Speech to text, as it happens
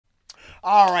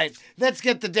All right, let's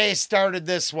get the day started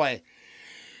this way.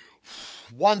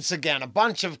 Once again, a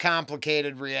bunch of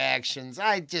complicated reactions.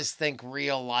 I just think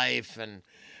real life and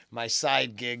my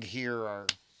side gig here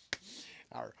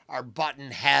are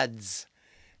button heads.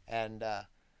 And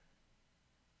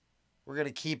we're going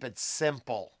to keep it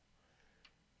simple.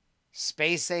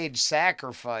 Spaceage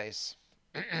Sacrifice.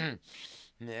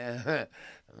 Yeah.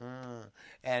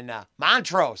 And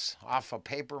Montrose off of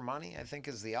Paper Money, I think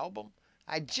is the album.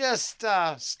 I just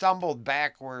stumbled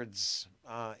backwards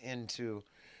into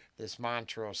this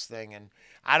Montrose thing, and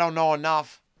I don't know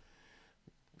enough.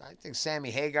 I think Sammy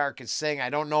Hagar could sing. I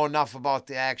don't know enough about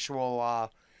the actual, I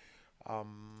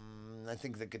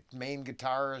think the main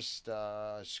guitarist,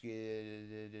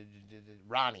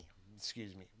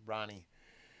 Ronnie,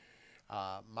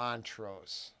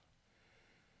 Montrose.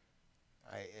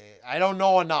 I don't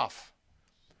know enough,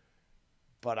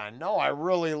 but I know I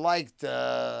really liked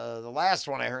the last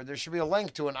one I heard. There should be a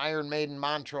link to an Iron Maiden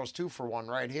Montrose 2-for-1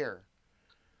 right here.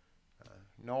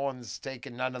 No one's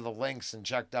taken none of the links and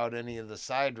checked out any of the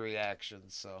side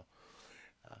reactions, so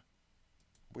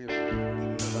weird.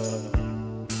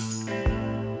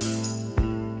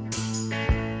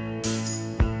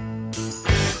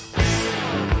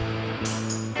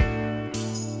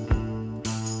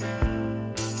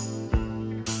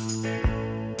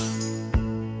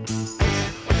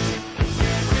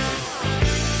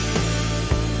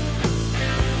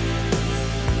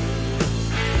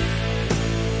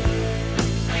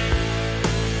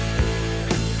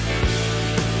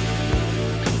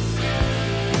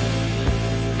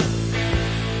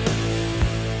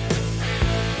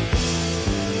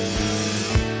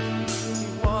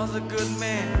 A good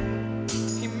man,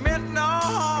 he meant no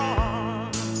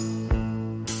harm.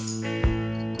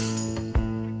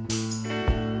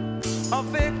 A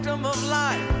victim of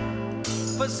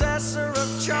life, possessor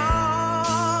of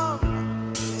charm.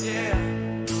 Yeah.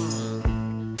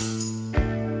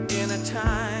 In a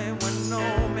time when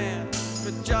no man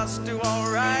could just do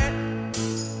alright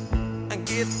and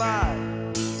get by,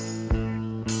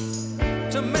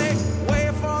 to make way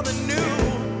for the new,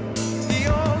 the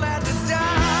old had to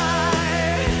die.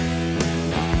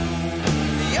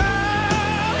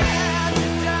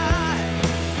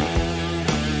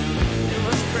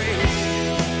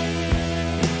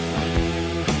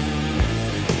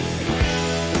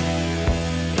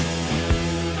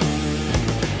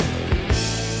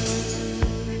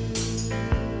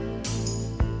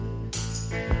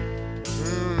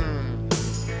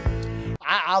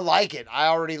 I like it. I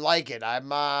already like it. I'm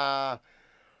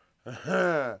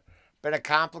been a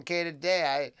complicated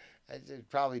day. I'd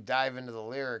probably dive into the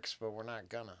lyrics, but we're not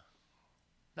gonna.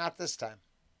 Not this time.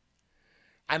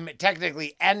 I'm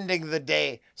technically ending the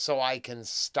day so I can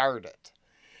start it.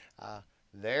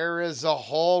 There is a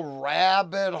whole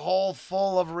rabbit hole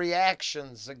full of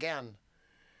reactions again.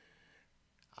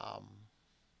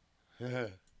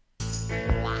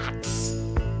 Lots.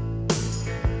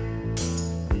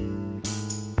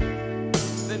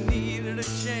 They needed a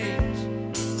change,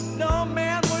 no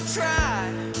man would try.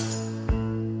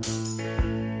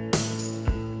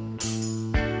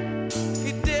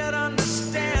 He did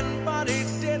understand, but he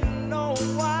didn't know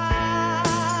why.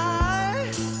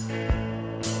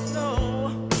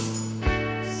 No,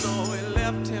 so he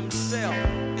left himself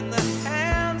in the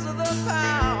hands of the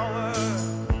power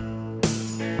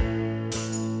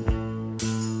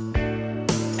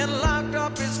and locked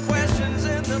up his questions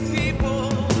in the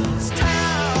people's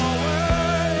tower.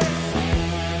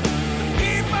 The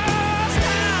people's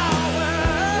tower.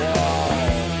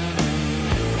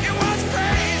 It was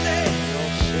crazy.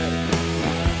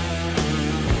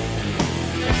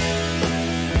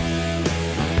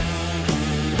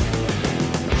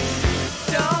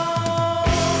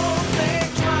 Don't think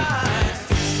twice.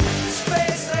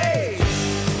 Space age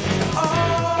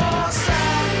or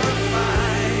sacrifice.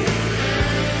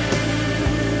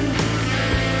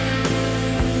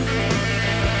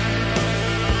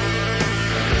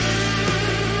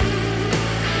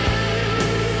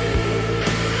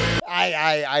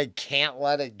 I can't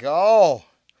let it go.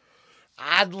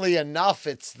 Oddly enough,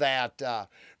 it's that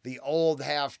the old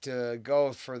have to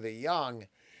go for the young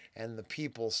and the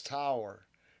people's tower.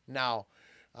 Now,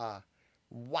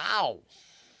 wow.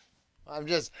 I'm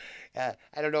just, I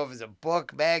don't know if it's a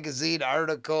book, magazine,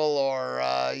 article, or,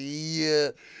 yeah,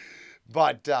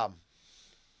 but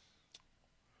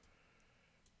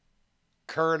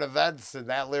current events and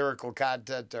that lyrical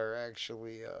content are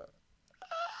actually,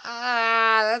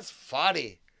 that's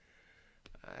funny.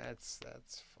 That's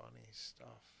funny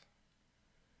stuff.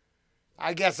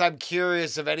 I guess I'm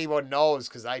curious if anyone knows,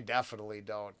 because I definitely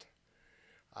don't.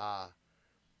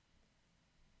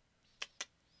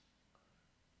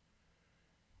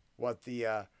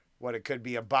 what it could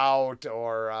be about,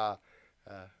 or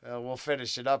we'll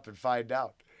finish it up and find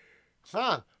out.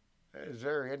 Huh? That is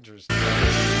very interesting.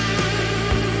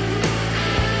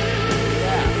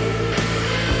 Yeah.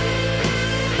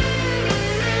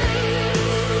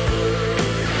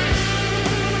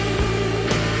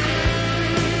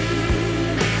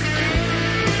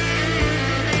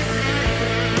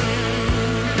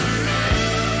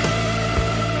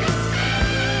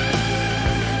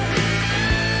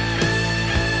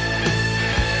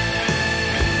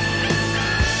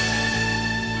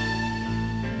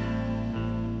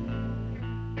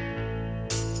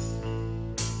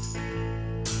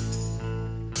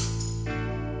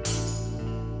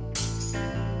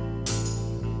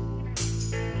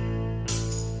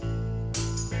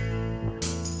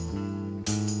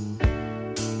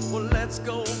 Well, let's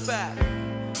go back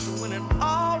to when it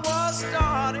all was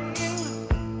starting.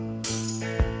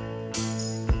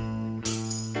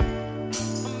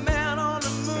 A man on the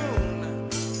moon,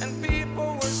 and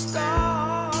people were starving.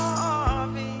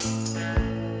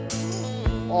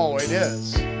 Oh, it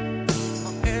is.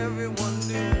 Everyone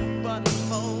knew, but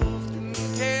most didn't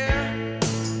care.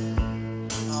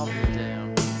 I'll be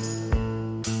damned.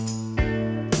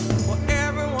 Well,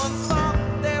 everyone thought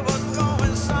they were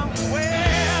going somewhere.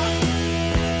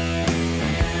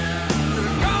 They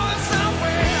were going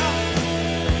somewhere.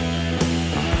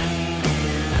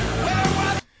 Where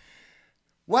was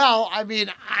Well, I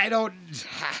mean, I don't.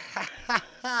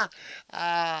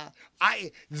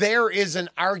 There is an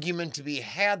argument to be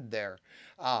had there.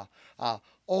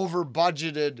 Over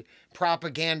budgeted,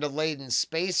 propaganda laden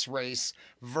space race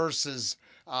versus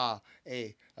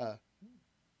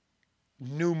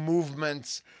new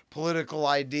movements, political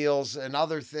ideals, and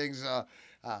other things,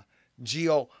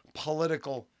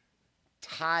 geopolitical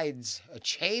tides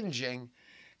changing,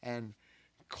 and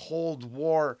Cold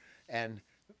War and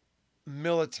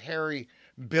military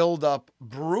buildup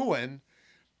brewing.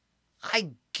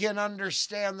 I can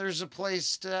understand there's a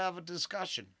place to have a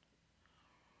discussion.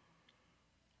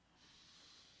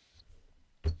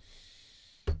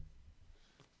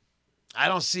 I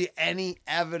don't see any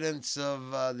evidence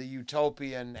of the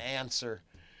utopian answer,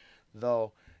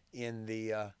 though, in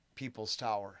the People's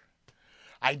Tower.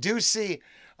 I do see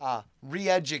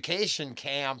re-education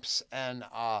camps and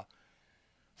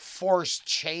forced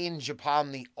change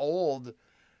upon the old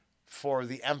for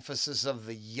the emphasis of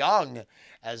the young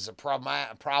as a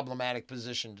problematic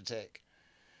position to take.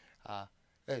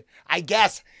 I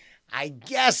guess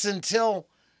until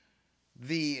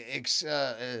the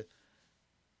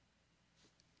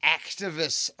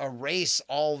activists erase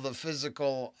all the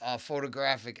physical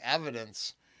photographic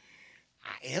evidence,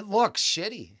 it looks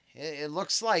shitty. It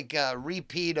looks like a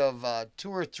repeat of 2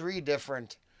 or 3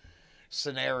 different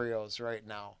scenarios right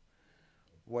now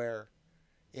where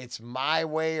it's my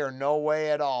way or no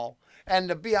way at all. And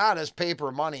to be honest,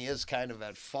 paper money is kind of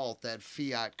at fault. That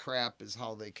fiat crap is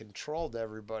how they controlled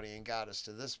everybody and got us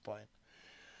to this point.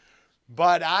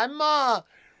 But I'm,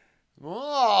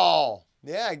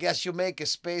 yeah, I guess you'll make a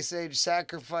space-age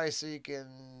sacrifice so you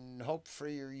can hope for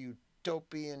your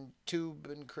utopian tube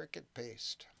and cricket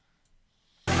paste.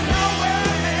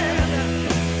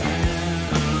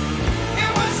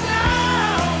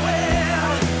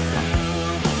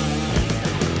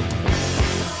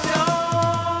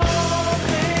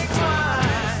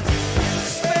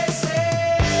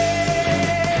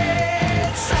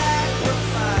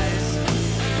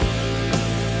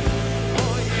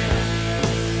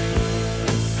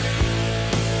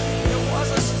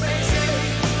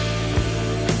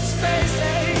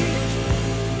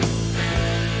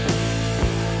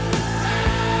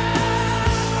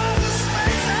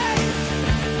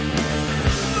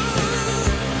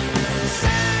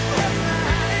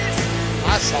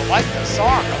 I like the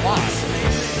song a lot.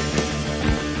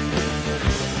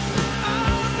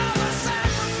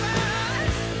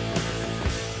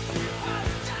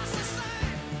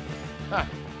 Huh.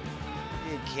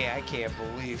 I can't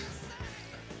believe.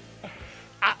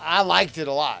 I liked it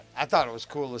a lot. I thought it was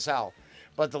cool as hell.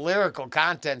 But the lyrical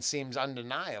content seems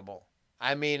undeniable.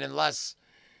 I mean, unless,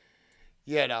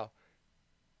 you know,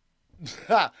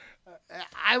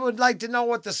 I would like to know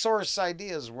what the source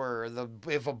ideas were.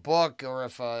 If a book, or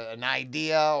if an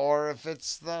idea, or if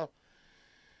it's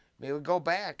maybe go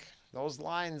back. Those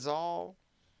lines all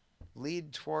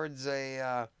lead towards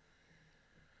a,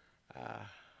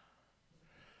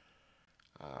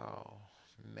 oh,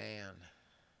 man.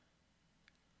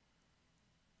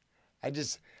 I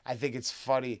think it's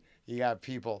funny. You got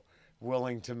people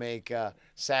willing to make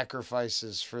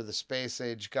sacrifices for the space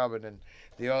age coming, and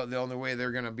the only way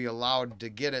they're going to be allowed to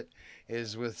get it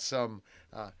is with some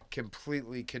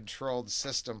completely controlled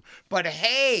system. But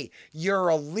hey, your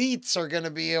elites are going to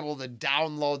be able to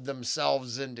download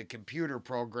themselves into computer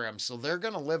programs, so they're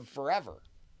going to live forever.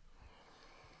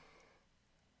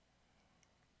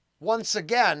 Once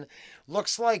again,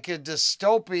 looks like a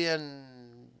dystopian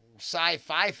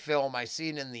sci-fi film I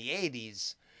seen in the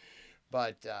 80s,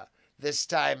 but this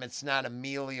time it's not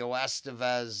Emilio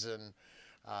Estevez and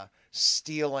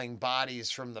stealing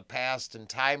bodies from the past and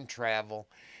time travel.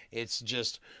 It's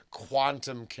just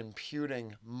quantum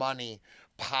computing, money,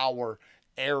 power,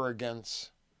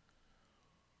 arrogance.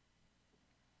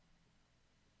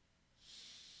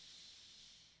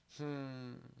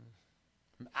 I'm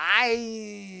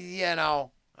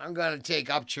going to take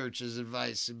Upchurch's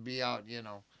advice and be out,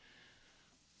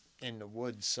 in the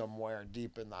woods somewhere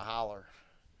deep in the holler.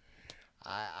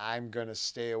 I'm going to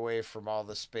stay away from all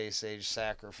the space age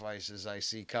sacrifices I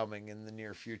see coming in the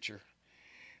near future.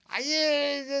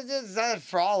 That's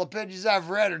for all opinions are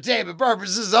for entertainment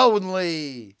purposes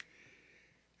only.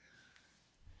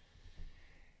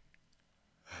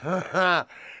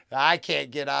 I can't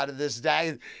get out of this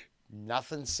day.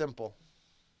 Nothing simple.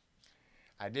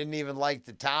 I didn't even like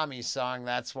the Tommy song.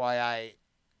 That's why I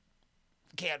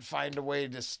can't find a way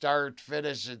to start,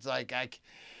 finish. It's like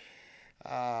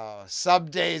some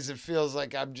days it feels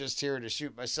like I'm just here to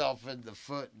shoot myself in the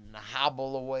foot and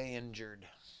hobble away injured.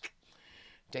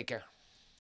 Take care.